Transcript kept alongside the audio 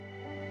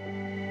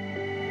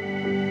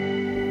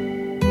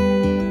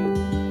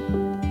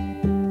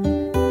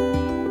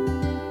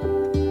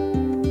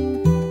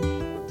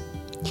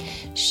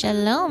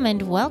Shalom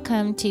and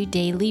welcome to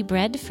Daily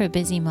Bread for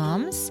Busy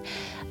Moms,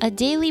 a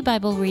daily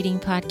Bible reading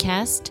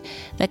podcast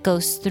that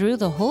goes through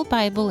the whole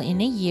Bible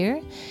in a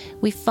year.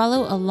 We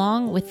follow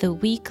along with the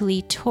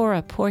weekly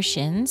Torah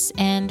portions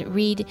and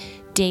read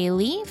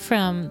daily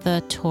from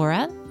the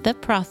Torah, the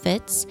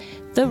prophets,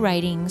 the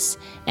writings,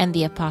 and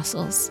the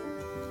apostles.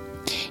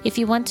 If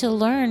you want to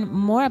learn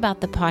more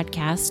about the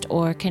podcast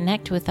or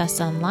connect with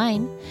us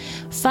online,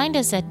 find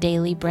us at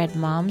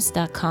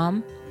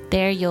dailybreadmoms.com.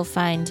 There you'll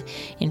find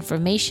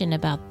information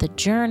about the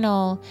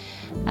journal,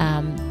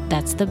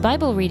 that's the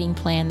Bible reading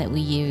plan that we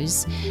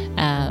use,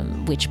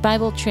 which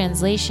Bible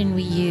translation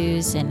we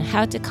use, and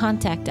how to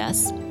contact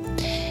us.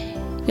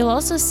 You'll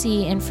also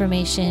see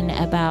information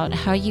about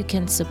how you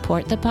can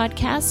support the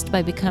podcast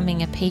by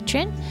becoming a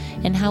patron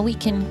and how we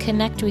can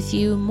connect with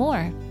you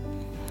more.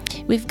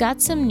 We've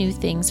got some new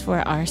things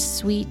for our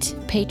sweet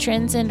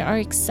patrons and are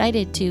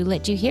excited to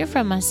let you hear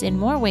from us in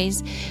more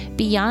ways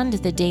beyond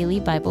the daily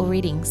Bible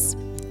readings.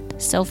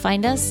 So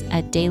find us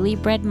at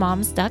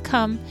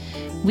dailybreadmoms.com.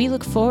 We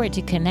look forward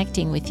to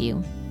connecting with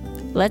you.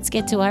 Let's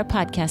get to our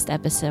podcast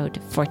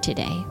episode for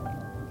today.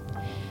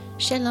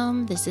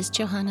 Shalom, this is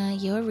Johanna,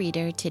 your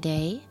reader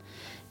today.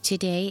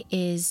 Today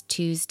is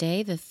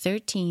Tuesday, the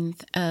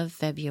 13th of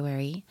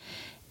February,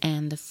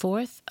 and the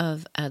 4th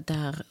of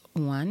Adar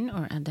 1,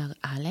 or Adar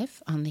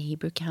Aleph, on the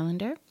Hebrew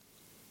calendar.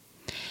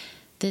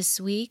 This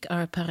week,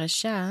 our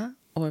parasha,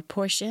 or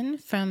portion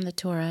from the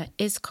Torah,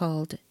 is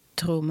called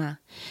Truma,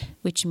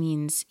 which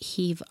means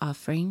heave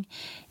offering,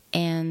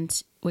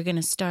 and we're going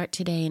to start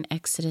today in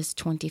Exodus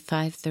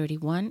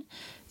 25:31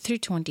 through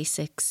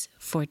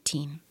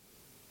 26:14.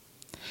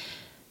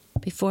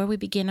 Before we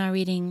begin our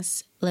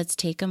readings, let's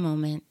take a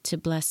moment to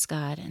bless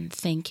God and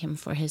thank Him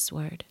for His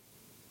word.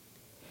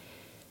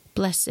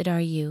 Blessed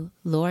are you,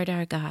 Lord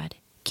our God,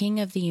 King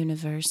of the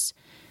universe,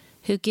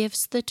 who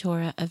gives the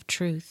Torah of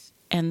truth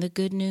and the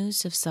good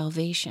news of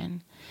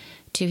salvation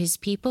to His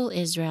people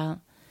Israel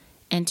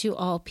and to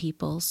all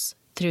peoples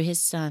through His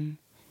Son,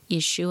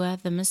 Yeshua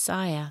the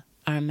Messiah,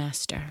 our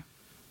Master.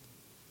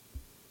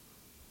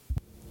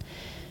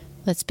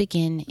 Let's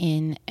begin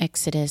in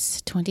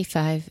Exodus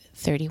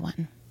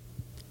 25:31.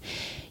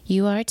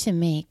 You are to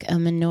make a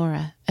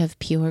menorah of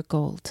pure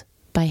gold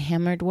by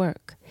hammered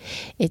work.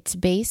 Its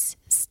base,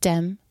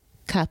 stem,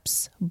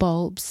 cups,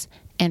 bulbs,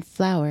 and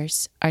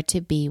flowers are to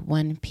be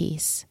one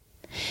piece.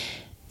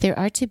 There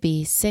are to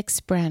be 6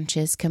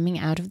 branches coming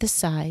out of the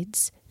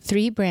sides,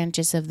 3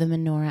 branches of the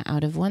menorah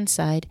out of one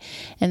side,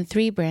 and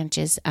 3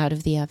 branches out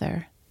of the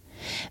other.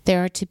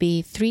 There are to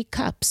be 3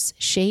 cups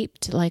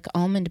shaped like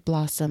almond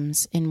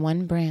blossoms in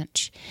one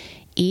branch,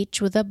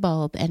 each with a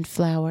bulb and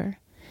flower.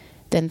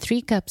 Then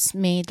 3 cups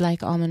made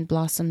like almond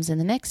blossoms in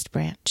the next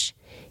branch,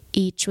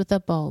 each with a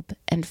bulb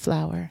and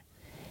flower,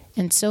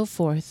 and so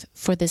forth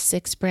for the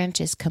 6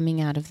 branches coming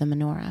out of the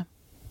menorah.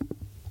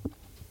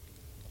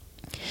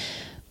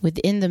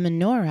 Within the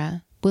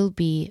menorah will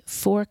be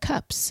 4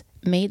 cups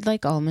made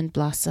like almond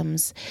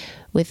blossoms,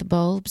 with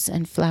bulbs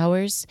and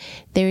flowers.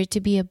 There is to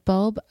be a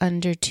bulb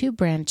under 2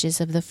 branches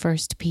of the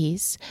first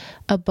piece,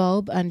 a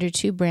bulb under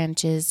 2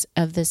 branches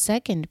of the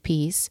second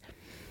piece,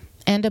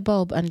 and a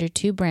bulb under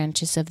 2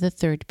 branches of the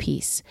third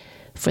piece,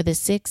 for the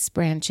 6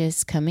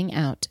 branches coming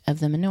out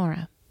of the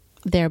menorah.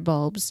 Their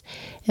bulbs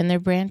and their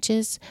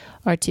branches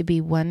are to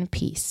be one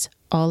piece,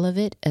 all of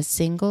it a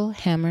single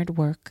hammered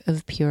work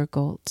of pure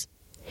gold.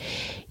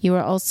 You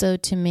are also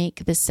to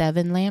make the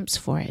 7 lamps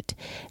for it,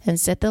 and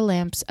set the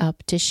lamps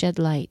up to shed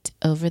light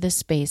over the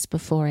space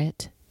before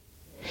it.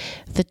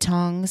 The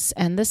tongs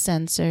and the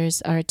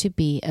censers are to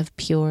be of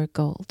pure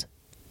gold.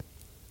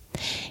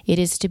 It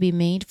is to be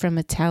made from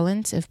a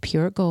talent of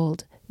pure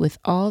gold with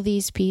all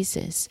these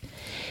pieces.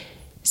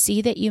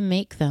 See that you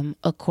make them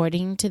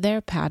according to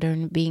their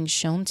pattern being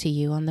shown to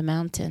you on the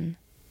mountain.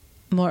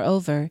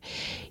 Moreover,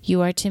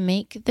 you are to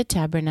make the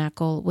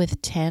tabernacle with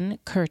 10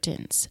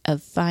 curtains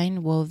of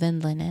fine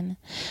woven linen,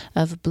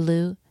 of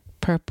blue,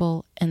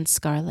 purple, and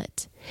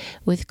scarlet,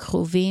 with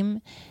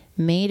kruvim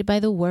made by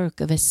the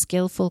work of a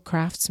skillful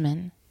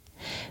craftsman.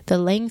 The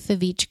length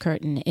of each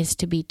curtain is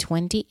to be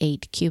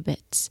 28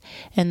 cubits,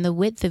 and the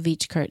width of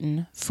each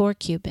curtain 4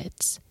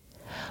 cubits.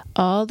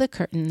 All the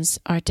curtains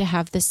are to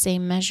have the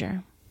same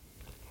measure.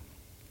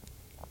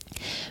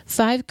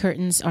 5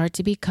 curtains are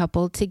to be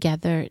coupled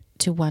together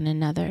to one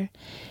another,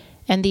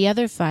 and the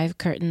other 5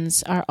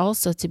 curtains are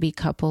also to be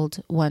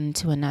coupled one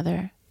to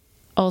another.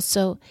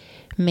 Also,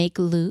 make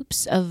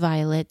loops of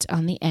violet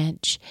on the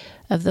edge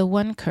of the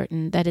one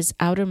curtain that is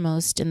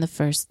outermost in the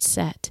first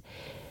set,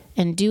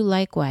 and do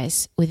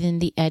likewise within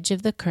the edge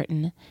of the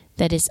curtain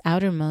that is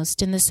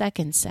outermost in the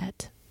second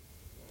set.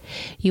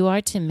 You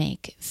are to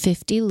make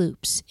 50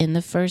 loops in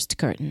the first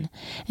curtain,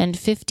 and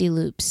 50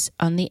 loops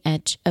on the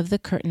edge of the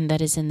curtain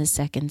that is in the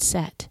second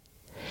set.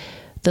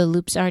 The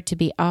loops are to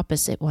be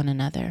opposite one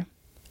another.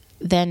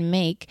 Then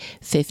make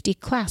 50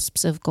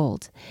 clasps of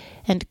gold,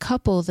 and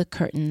couple the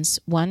curtains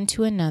one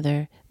to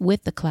another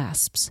with the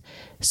clasps,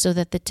 so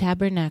that the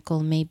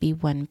tabernacle may be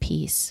one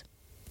piece.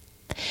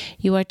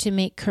 You are to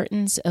make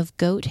curtains of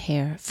goat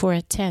hair for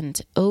a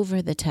tent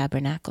over the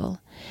tabernacle,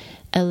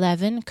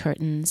 11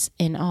 curtains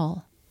in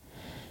all.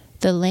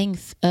 The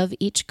length of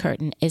each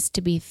curtain is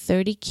to be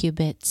 30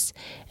 cubits,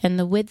 and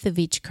the width of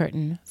each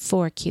curtain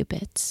 4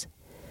 cubits.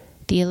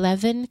 The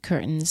 11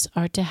 curtains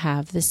are to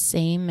have the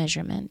same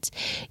measurement.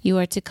 You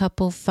are to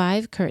couple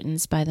 5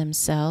 curtains by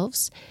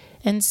themselves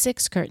and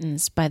 6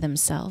 curtains by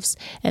themselves,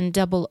 and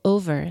double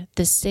over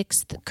the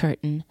 6th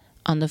curtain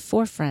on the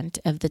forefront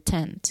of the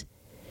tent.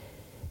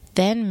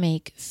 Then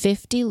make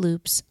 50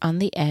 loops on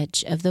the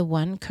edge of the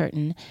one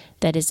curtain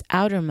that is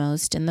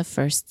outermost in the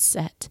first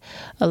set,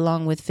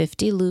 along with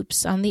 50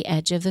 loops on the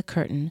edge of the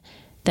curtain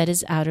that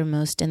is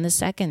outermost in the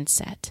second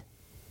set.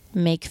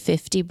 Make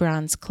 50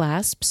 bronze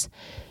clasps,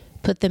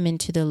 put them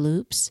into the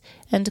loops,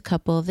 and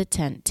couple the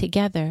tent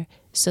together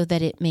so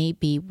that it may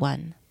be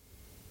one.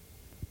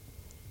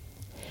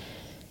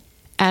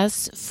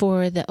 As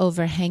for the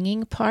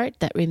overhanging part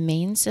that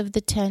remains of the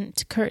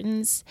tent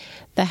curtains,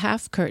 the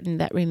half curtain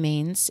that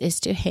remains is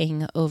to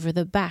hang over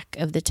the back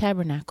of the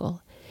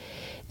tabernacle.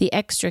 The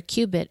extra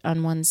cubit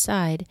on one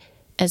side,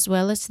 as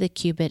well as the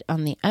cubit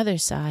on the other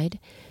side,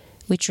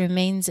 which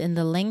remains in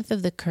the length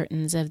of the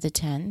curtains of the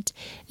tent,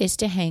 is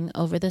to hang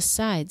over the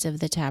sides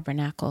of the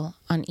tabernacle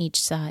on each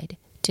side,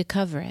 to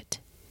cover it.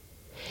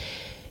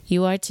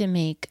 You are to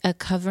make a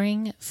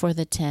covering for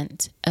the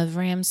tent of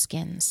ram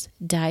skins,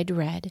 dyed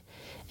red,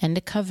 and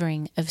a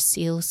covering of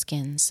seal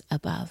skins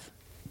above.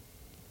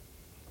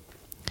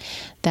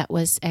 That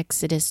was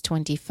Exodus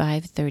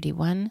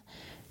 25:31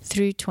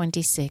 through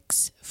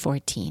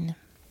 26:14.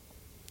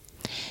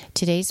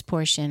 Today's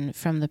portion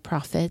from the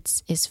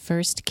prophets is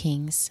 1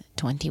 Kings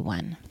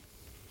 21.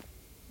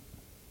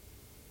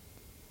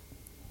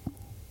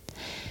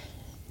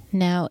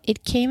 Now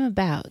it came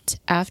about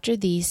after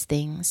these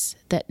things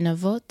that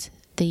Naboth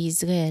the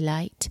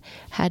Israelite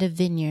had a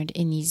vineyard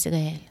in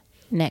Israel,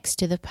 next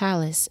to the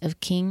palace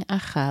of King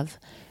Achav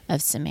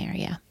of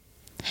Samaria.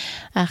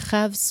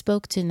 Achav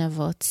spoke to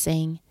Naboth,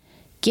 saying,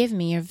 "Give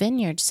me your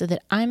vineyard so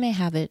that I may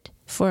have it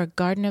for a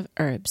garden of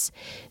herbs,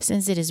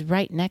 since it is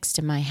right next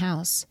to my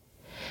house.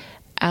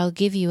 I'll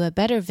give you a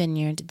better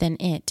vineyard than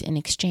it in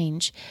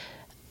exchange,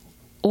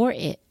 or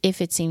if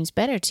it seems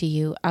better to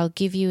you, I'll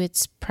give you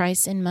its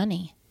price in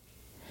money."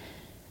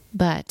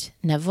 But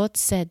Naboth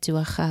said to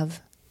Achav,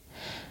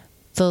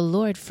 "The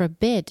Lord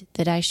forbid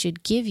that I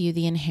should give you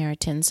the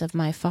inheritance of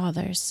my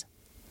fathers."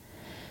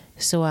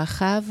 So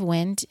Achav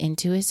went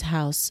into his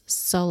house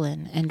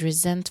sullen and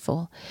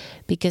resentful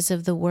because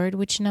of the word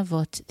which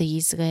Naboth the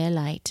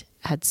Israelite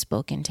had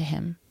spoken to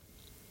him.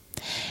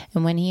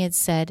 And when he had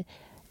said,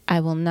 "I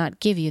will not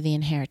give you the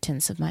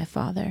inheritance of my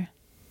father,"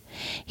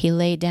 he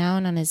lay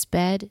down on his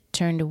bed,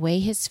 turned away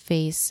his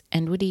face,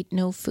 and would eat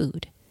no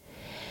food.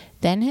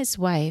 Then his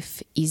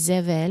wife,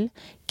 Izebel,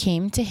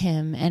 came to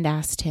him and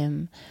asked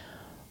him,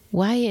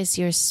 "Why is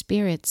your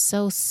spirit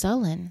so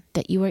sullen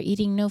that you are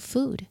eating no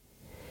food?"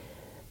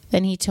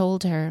 Then he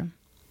told her,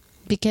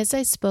 "Because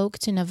I spoke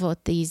to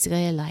Naboth the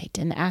Israelite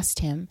and asked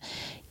him,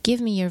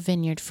 'Give me your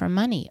vineyard for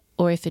money,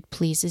 or if it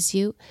pleases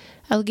you,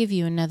 I'll give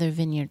you another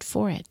vineyard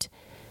for it.'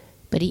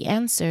 But he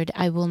answered,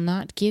 'I will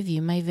not give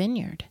you my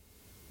vineyard.'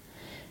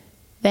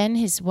 Then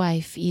his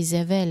wife,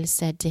 Izebel,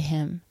 said to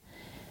him,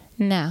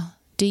 'Now,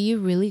 do you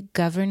really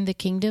govern the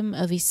kingdom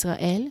of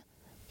Israel?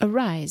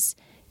 Arise,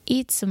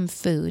 eat some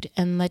food,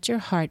 and let your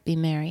heart be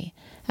merry.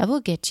 I will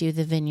get you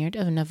the vineyard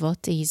of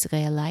Naboth the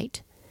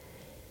Israelite.'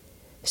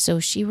 So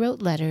she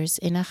wrote letters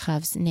in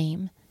Achav's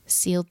name,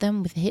 sealed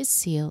them with his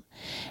seal,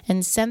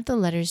 and sent the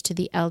letters to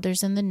the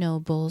elders and the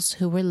nobles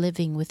who were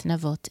living with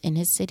Naboth in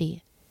his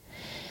city.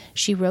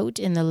 She wrote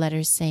in the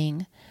letters,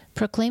 saying,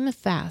 'Proclaim a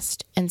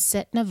fast, and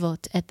set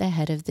Naboth at the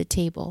head of the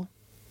table.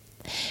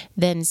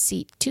 Then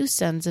seat 2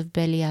 sons of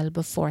Belial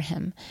before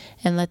him,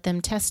 and let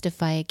them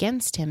testify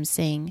against him,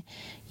 saying,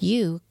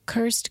 "You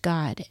cursed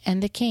God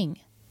and the king."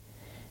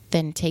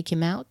 Then take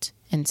him out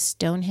and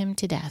stone him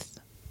to death."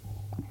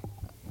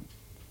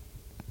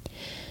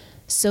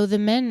 So the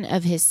men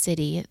of his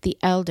city, the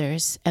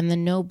elders and the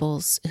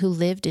nobles who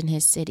lived in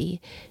his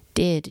city,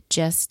 did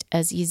just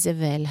as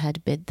Izebel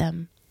had bid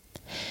them,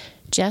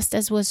 just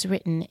as was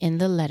written in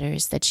the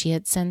letters that she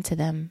had sent to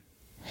them.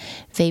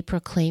 They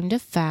proclaimed a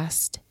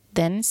fast,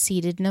 then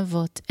seated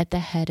Naboth at the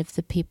head of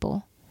the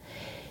people.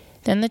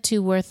 Then the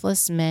 2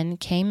 worthless men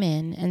came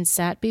in and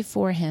sat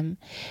before him,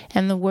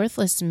 and the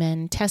worthless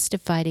men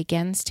testified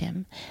against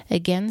him,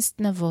 against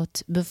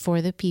Naboth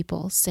before the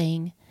people,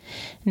 saying,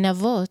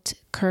 "Naboth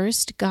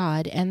cursed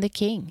God and the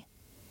king."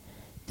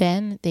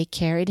 Then they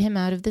carried him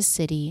out of the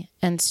city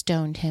and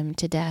stoned him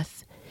to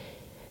death.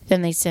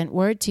 Then they sent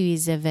word to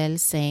Izebel,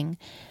 saying,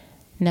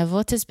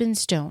 "Naboth has been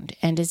stoned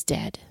and is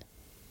dead."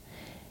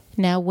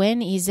 Now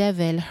when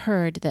Izebel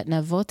heard that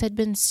Naboth had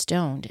been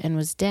stoned and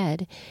was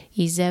dead,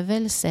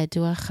 Izebel said to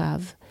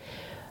Achav,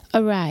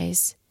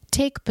 "Arise,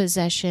 take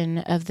possession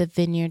of the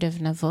vineyard of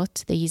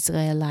Naboth the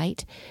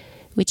Israelite,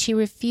 which he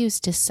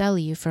refused to sell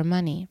you for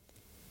money.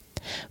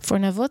 For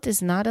Naboth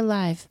is not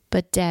alive,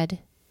 but dead."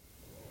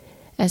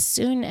 As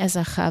soon as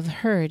Achav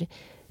heard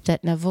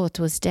that Naboth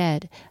was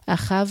dead,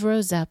 Achav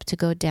rose up to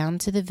go down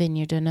to the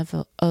vineyard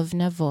of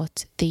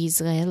Naboth the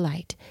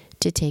Israelite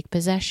to take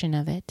possession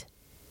of it.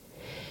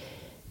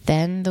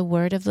 Then the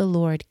word of the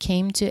Lord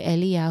came to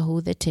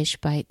Eliyahu the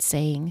Tishbite,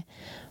 saying,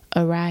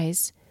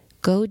 Arise,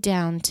 go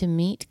down to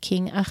meet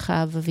King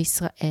Achav of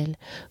Israel,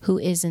 who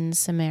is in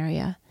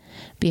Samaria.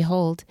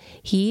 Behold,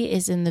 he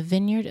is in the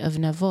vineyard of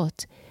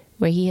Naboth,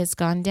 where he has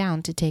gone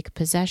down to take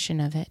possession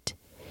of it.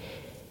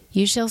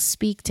 You shall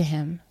speak to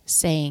him,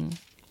 saying,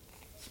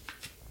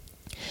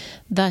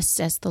 Thus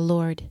says the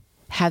Lord,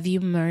 have you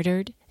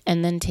murdered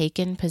and then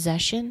taken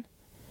possession?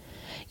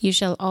 You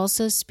shall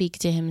also speak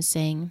to him,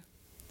 saying,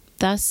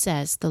 Thus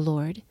says the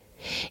Lord,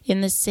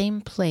 in the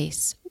same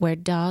place where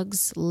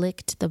dogs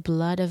licked the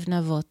blood of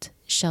Naboth,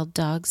 shall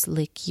dogs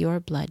lick your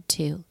blood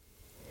too.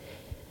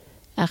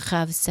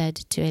 Achav said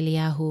to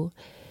Eliyahu,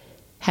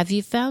 Have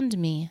you found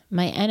me,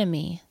 my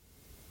enemy?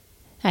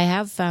 I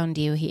have found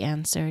you, he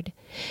answered,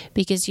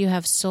 because you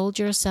have sold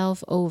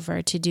yourself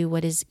over to do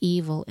what is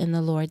evil in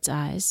the Lord's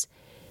eyes.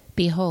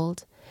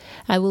 Behold,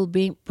 I will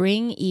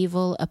bring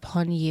evil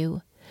upon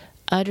you,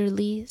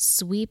 utterly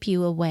sweep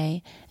you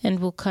away, and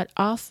will cut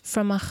off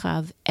from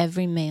Achav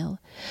every male,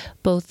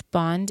 both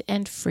bond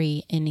and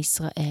free in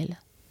Israel.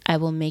 I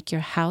will make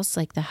your house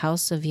like the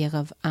house of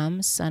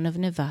Yerav'am, son of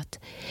Nevat,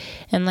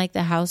 and like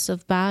the house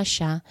of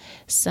Baasha,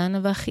 son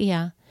of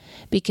Achiah,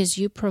 because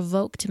you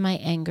provoked my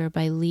anger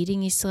by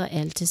leading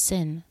Israel to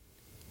sin.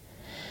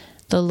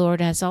 The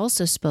Lord has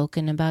also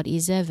spoken about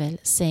Izebel,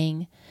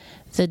 saying,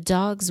 The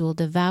dogs will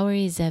devour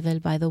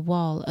Izebel by the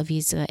wall of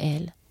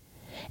Israel.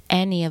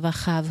 Any of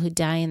Achav who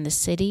die in the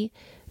city,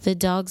 the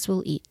dogs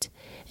will eat,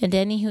 and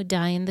any who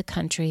die in the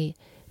country,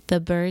 the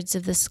birds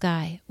of the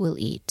sky will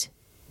eat.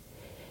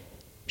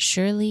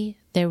 Surely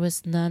there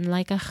was none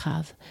like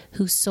Achav,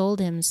 who sold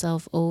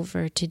himself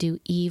over to do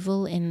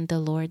evil in the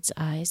Lord's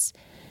eyes,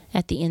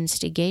 at the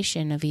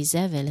instigation of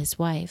Izebel his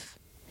wife.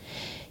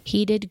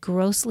 He did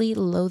grossly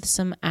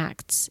loathsome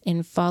acts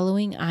in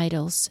following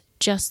idols,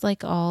 just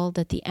like all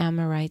that the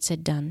Amorites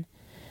had done,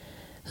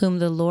 whom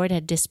the Lord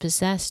had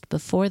dispossessed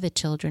before the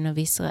children of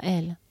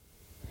Israel.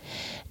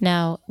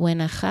 Now when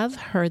Achav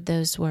heard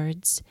those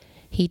words,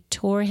 he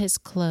tore his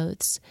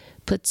clothes,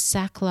 put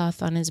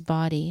sackcloth on his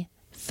body,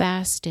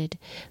 fasted,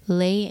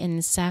 lay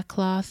in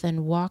sackcloth,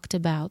 and walked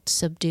about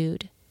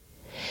subdued.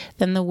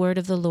 Then the word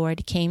of the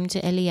Lord came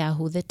to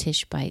Eliyahu the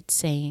Tishbite,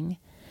 saying,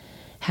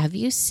 Have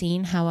you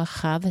seen how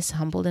Achav has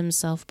humbled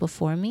himself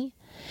before me?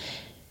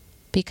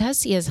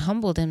 Because he has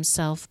humbled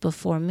himself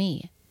before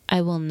me,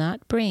 I will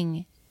not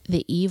bring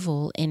the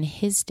evil in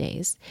his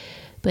days,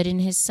 but in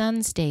his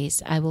son's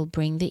days I will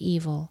bring the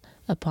evil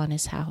upon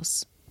his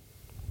house.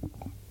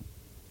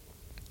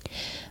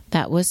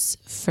 That was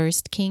 1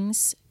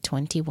 Kings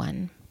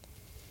 21.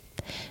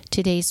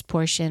 Today's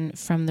portion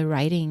from the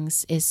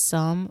writings is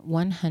Psalm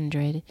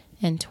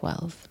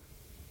 112.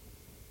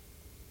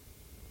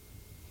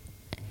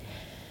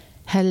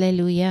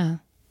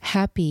 Hallelujah!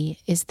 Happy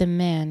is the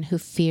man who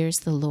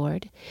fears the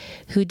Lord,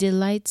 who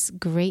delights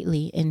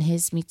greatly in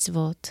his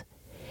mitzvot.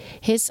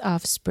 His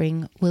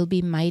offspring will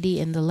be mighty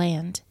in the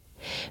land.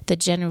 The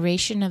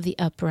generation of the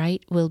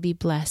upright will be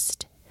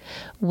blessed.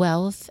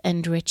 Wealth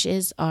and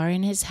riches are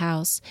in his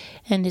house,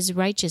 and his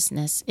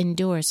righteousness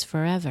endures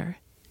forever.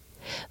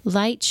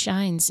 Light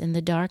shines in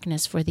the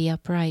darkness for the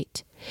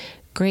upright.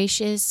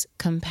 Gracious,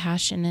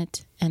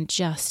 compassionate, and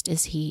just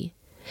is he.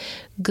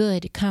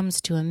 Good comes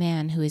to a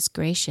man who is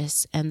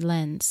gracious and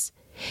lends.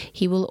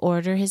 He will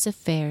order his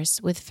affairs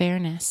with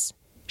fairness.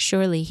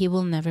 Surely he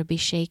will never be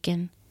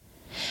shaken.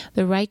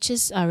 The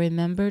righteous are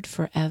remembered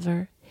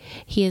forever.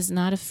 He is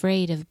not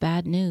afraid of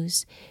bad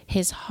news.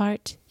 His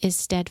heart is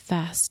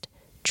steadfast,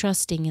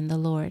 trusting in the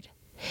Lord.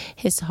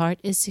 His heart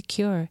is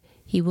secure.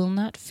 He will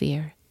not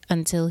fear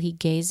until he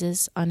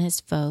gazes on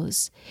his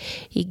foes.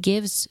 He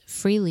gives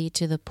freely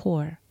to the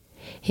poor.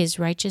 His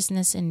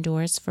righteousness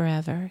endures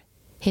forever.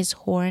 His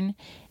horn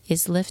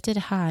is lifted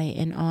high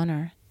in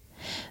honor.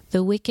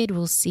 The wicked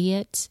will see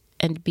it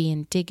and be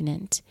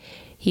indignant.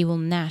 He will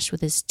gnash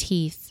with his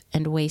teeth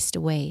and waste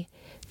away.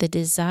 The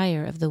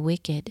desire of the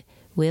wicked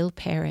will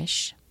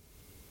perish.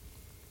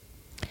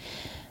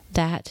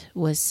 That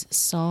was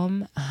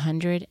Psalm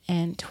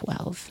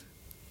 112.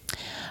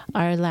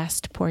 Our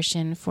last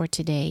portion for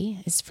today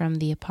is from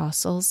the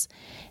Apostles,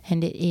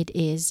 and it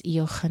is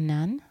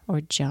Yochanan, or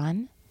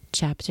John,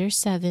 chapter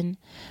 7,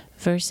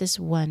 verses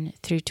 1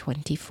 through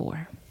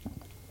 24.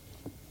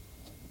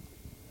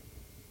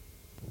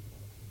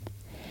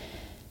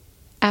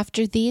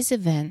 After these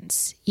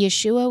events,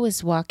 Yeshua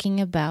was walking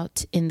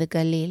about in the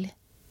Galilee.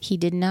 He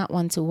did not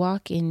want to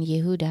walk in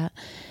Yehuda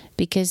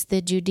because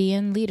the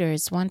Judean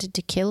leaders wanted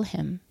to kill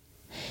him.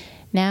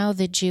 Now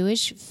the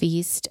Jewish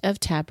feast of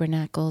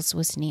tabernacles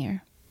was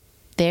near.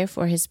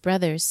 Therefore his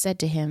brothers said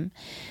to him,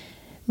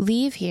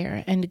 Leave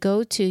here and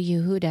go to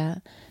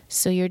Yehuda,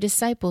 so your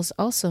disciples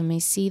also may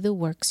see the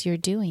works you're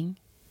doing.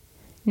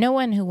 No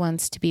one who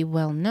wants to be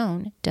well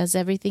known does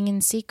everything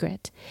in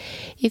secret.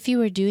 If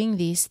you are doing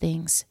these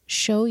things,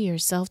 show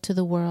yourself to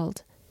the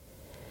world.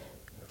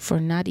 for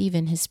not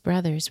even his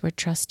brothers were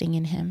trusting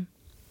in him.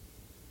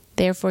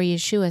 Therefore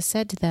Yeshua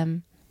said to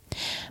them,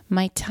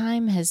 "My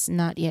time has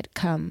not yet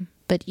come,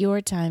 but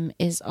your time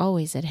is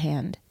always at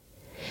hand.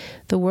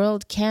 The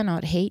world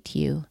cannot hate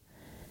you,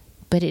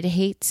 but it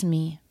hates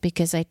me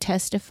because I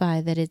testify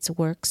that its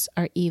works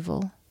are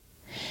evil.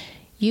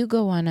 You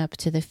go on up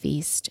to the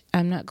feast.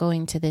 I'm not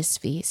going to this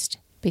feast,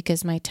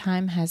 because my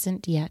time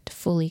hasn't yet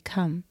fully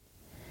come."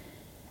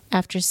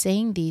 After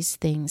saying these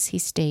things, he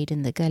stayed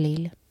in the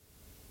Galil.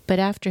 But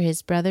after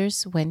his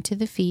brothers went to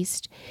the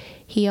feast,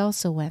 he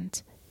also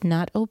went,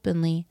 not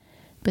openly,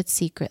 but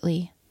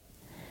secretly.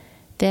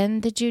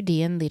 Then the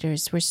Judean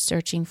leaders were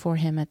searching for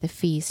him at the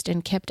feast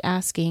and kept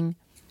asking,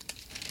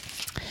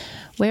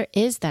 "Where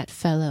is that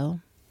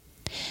fellow?"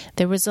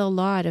 There was a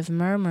lot of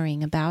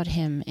murmuring about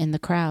him in the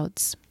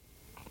crowds.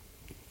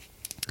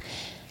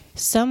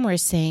 Some were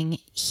saying,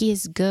 "He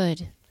is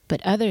good,"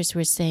 but others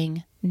were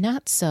saying,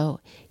 "Not so,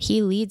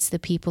 he leads the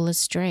people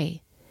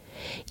astray."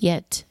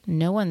 Yet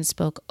no one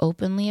spoke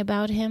openly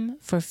about him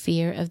for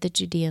fear of the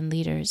Judean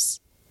leaders.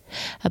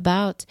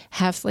 About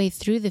halfway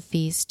through the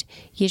feast,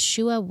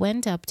 Yeshua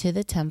went up to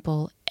the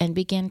temple and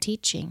began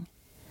teaching.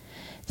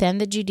 Then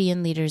the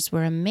Judean leaders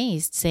were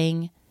amazed,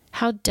 saying,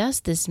 "How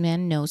does this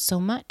man know so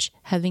much,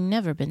 having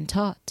never been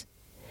taught?"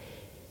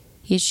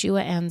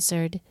 Yeshua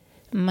answered,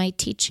 "My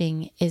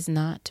teaching is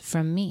not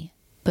from me,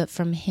 but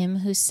from him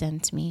who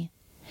sent me.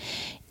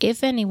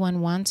 If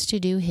anyone wants to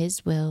do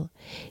his will,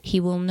 he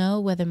will know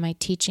whether my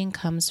teaching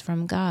comes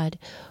from God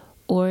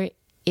or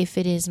if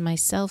it is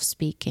myself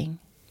speaking.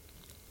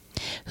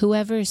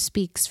 Whoever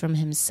speaks from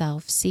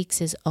himself seeks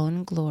his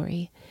own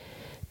glory,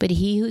 but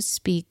he who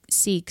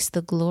seeks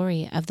the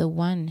glory of the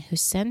one who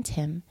sent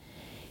him,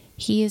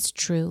 he is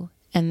true,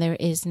 and there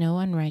is no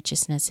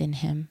unrighteousness in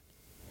him.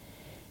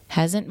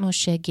 Hasn't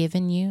Moshe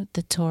given you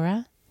the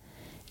Torah?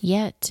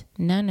 Yet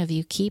none of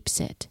you keeps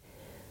it.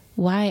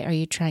 Why are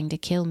you trying to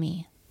kill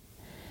me?"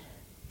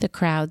 The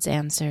crowds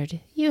answered,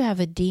 "You have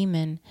a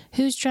demon.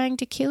 Who's trying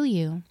to kill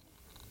you?"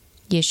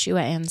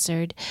 Yeshua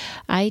answered,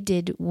 "I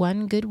did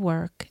one good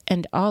work,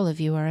 and all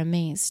of you are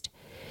amazed.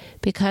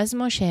 Because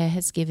Moshe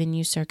has given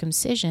you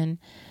circumcision,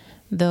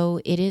 though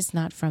it is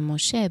not from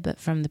Moshe but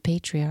from the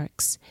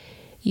patriarchs,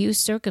 you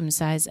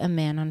circumcise a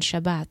man on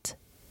Shabbat.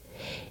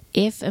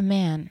 If a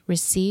man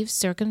receives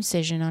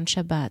circumcision on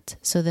Shabbat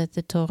so that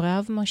the Torah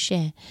of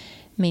Moshe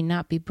may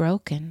not be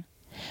broken,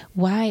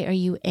 why are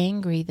you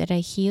angry that I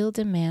healed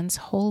a man's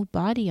whole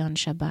body on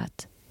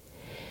Shabbat?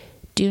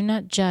 Do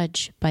not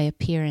judge by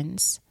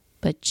appearance,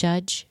 but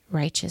judge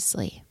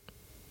righteously."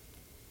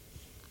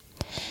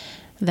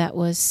 That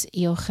was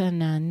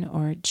Yochanan,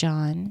 or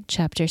John,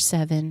 chapter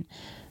 7,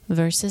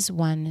 verses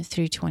 1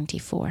 through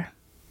 24.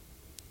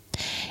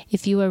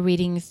 If you are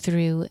reading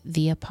through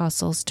the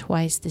Apostles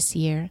twice this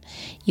year,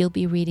 you'll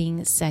be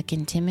reading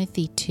 2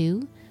 Timothy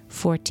 2,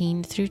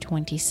 14 through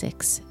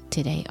 26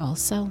 today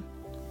also.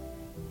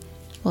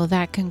 Well,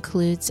 that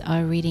concludes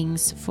our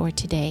readings for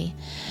today.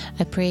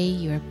 I pray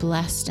you are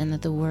blessed and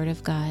that the Word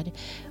of God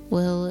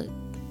will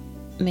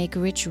make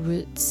rich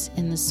roots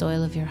in the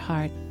soil of your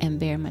heart and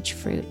bear much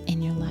fruit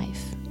in your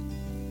life.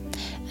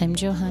 I'm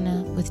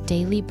Johanna with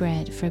Daily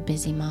Bread for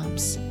Busy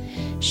Moms.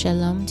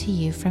 Shalom to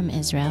you from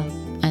Israel.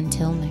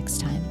 Until next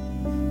time.